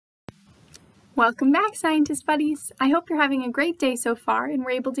Welcome back, scientist buddies! I hope you're having a great day so far and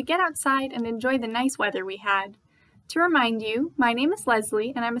were able to get outside and enjoy the nice weather we had. To remind you, my name is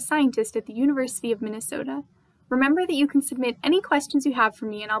Leslie and I'm a scientist at the University of Minnesota. Remember that you can submit any questions you have for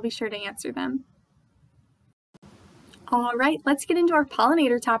me and I'll be sure to answer them. Alright, let's get into our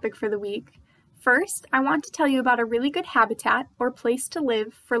pollinator topic for the week. First, I want to tell you about a really good habitat or place to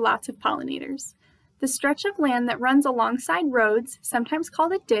live for lots of pollinators. The stretch of land that runs alongside roads, sometimes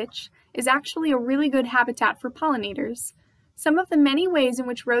called a ditch, is actually a really good habitat for pollinators. Some of the many ways in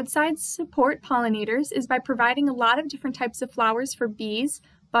which roadsides support pollinators is by providing a lot of different types of flowers for bees,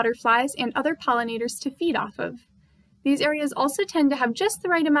 butterflies, and other pollinators to feed off of. These areas also tend to have just the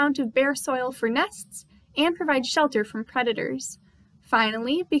right amount of bare soil for nests and provide shelter from predators.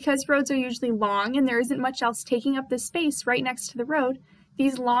 Finally, because roads are usually long and there isn't much else taking up the space right next to the road,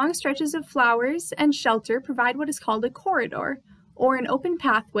 these long stretches of flowers and shelter provide what is called a corridor, or an open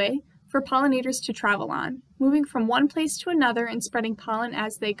pathway, for pollinators to travel on, moving from one place to another and spreading pollen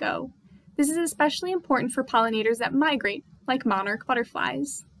as they go. This is especially important for pollinators that migrate, like monarch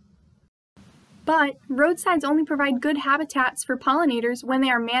butterflies. But roadsides only provide good habitats for pollinators when they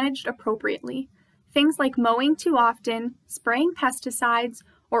are managed appropriately. Things like mowing too often, spraying pesticides,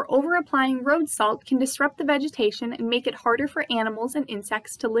 or over-applying road salt can disrupt the vegetation and make it harder for animals and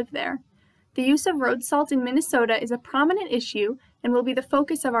insects to live there. The use of road salt in Minnesota is a prominent issue and will be the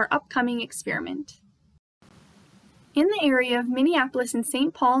focus of our upcoming experiment. In the area of Minneapolis and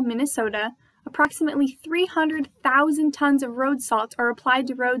St. Paul, Minnesota, approximately 300,000 tons of road salt are applied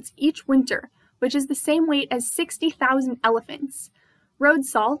to roads each winter, which is the same weight as 60,000 elephants. Road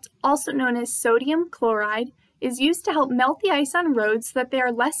salt, also known as sodium chloride, is used to help melt the ice on roads so that they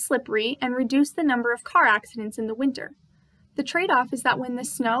are less slippery and reduce the number of car accidents in the winter. The trade-off is that when the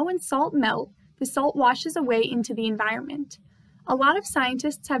snow and salt melt, the salt washes away into the environment. A lot of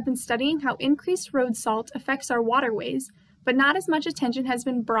scientists have been studying how increased road salt affects our waterways, but not as much attention has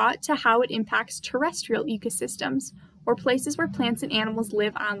been brought to how it impacts terrestrial ecosystems, or places where plants and animals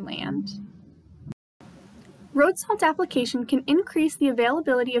live on land. Road salt application can increase the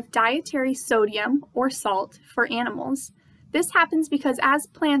availability of dietary sodium, or salt, for animals. This happens because as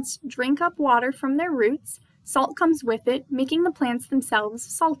plants drink up water from their roots, salt comes with it, making the plants themselves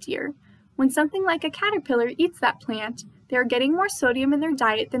saltier. When something like a caterpillar eats that plant, they are getting more sodium in their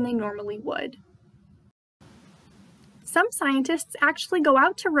diet than they normally would. Some scientists actually go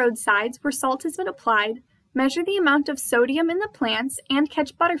out to roadsides where salt has been applied, measure the amount of sodium in the plants, and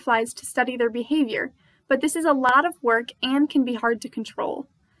catch butterflies to study their behavior, but this is a lot of work and can be hard to control.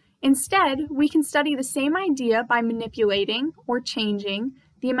 Instead, we can study the same idea by manipulating, or changing,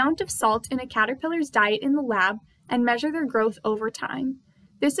 the amount of salt in a caterpillar's diet in the lab and measure their growth over time.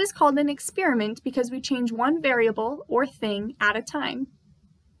 This is called an experiment because we change one variable, or thing, at a time.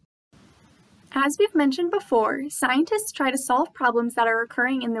 As we've mentioned before, scientists try to solve problems that are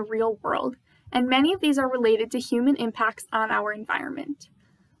occurring in the real world, and many of these are related to human impacts on our environment.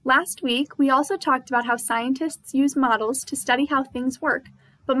 Last week, we also talked about how scientists use models to study how things work,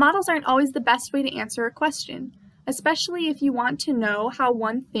 but models aren't always the best way to answer a question, especially if you want to know how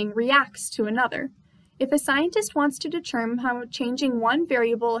one thing reacts to another. If a scientist wants to determine how changing one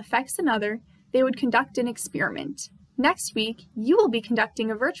variable affects another, they would conduct an experiment. Next week, you will be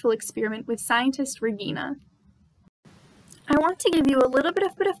conducting a virtual experiment with scientist Regina. I want to give you a little bit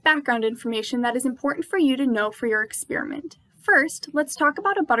of background information that is important for you to know for your experiment. First, let's talk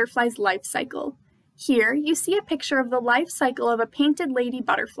about a butterfly's life cycle. Here, you see a picture of the life cycle of a painted lady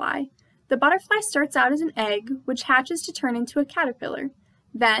butterfly. The butterfly starts out as an egg, which hatches to turn into a caterpillar.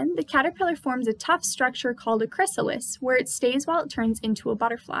 Then, the caterpillar forms a tough structure called a chrysalis, where it stays while it turns into a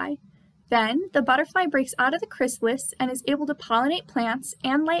butterfly. Then, the butterfly breaks out of the chrysalis and is able to pollinate plants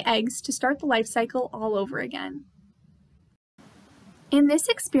and lay eggs to start the life cycle all over again. In this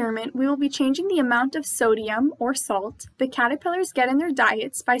experiment, we will be changing the amount of sodium, or salt, the caterpillars get in their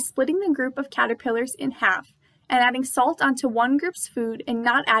diets by splitting the group of caterpillars in half and adding salt onto one group's food and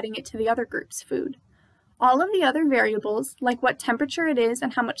not adding it to the other group's food. All of the other variables, like what temperature it is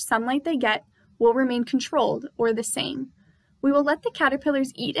and how much sunlight they get, will remain controlled, or the same. We will let the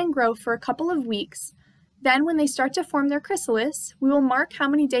caterpillars eat and grow for a couple of weeks. Then, when they start to form their chrysalis, we will mark how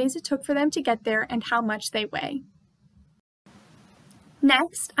many days it took for them to get there and how much they weigh.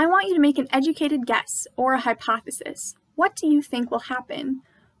 Next, I want you to make an educated guess, or a hypothesis. What do you think will happen?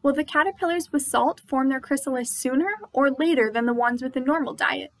 Will the caterpillars with salt form their chrysalis sooner or later than the ones with a normal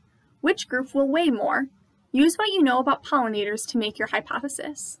diet? Which group will weigh more? Use what you know about pollinators to make your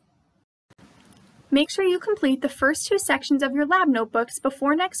hypothesis. Make sure you complete the first 2 sections of your lab notebooks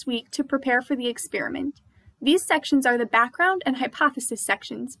before next week to prepare for the experiment. These sections are the background and hypothesis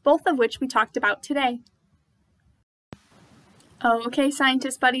sections, both of which we talked about today. Okay,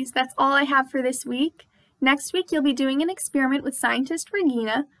 scientist buddies, that's all I have for this week. Next week you'll be doing an experiment with scientist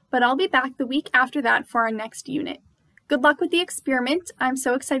Regina, but I'll be back the week after that for our next unit. Good luck with the experiment. I'm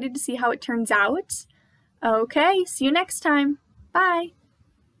so excited to see how it turns out. Okay, see you next time. Bye!